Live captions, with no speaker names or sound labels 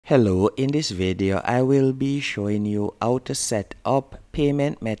Hello, in this video I will be showing you how to set up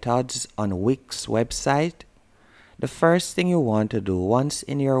payment methods on Wix website. The first thing you want to do, once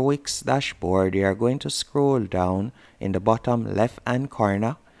in your Wix dashboard, you are going to scroll down in the bottom left hand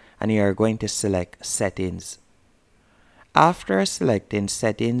corner and you are going to select settings. After selecting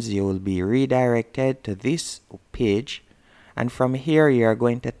settings, you will be redirected to this page, and from here you are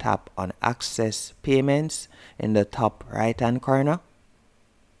going to tap on access payments in the top right hand corner.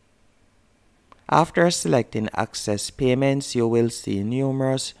 After selecting access payments, you will see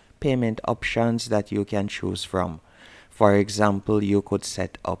numerous payment options that you can choose from. For example, you could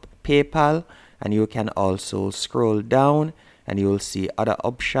set up PayPal, and you can also scroll down and you will see other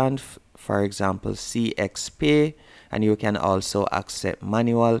options, for example CX Pay, and you can also accept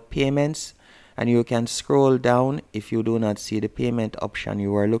manual payments. And you can scroll down if you do not see the payment option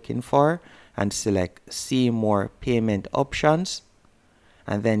you are looking for and select see more payment options.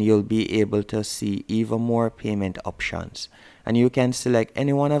 And then you'll be able to see even more payment options, and you can select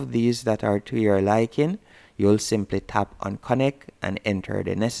any one of these that are to your liking. You'll simply tap on connect and enter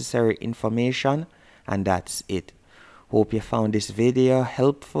the necessary information, and that's it. Hope you found this video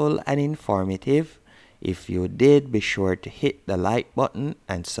helpful and informative. If you did, be sure to hit the like button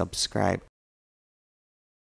and subscribe.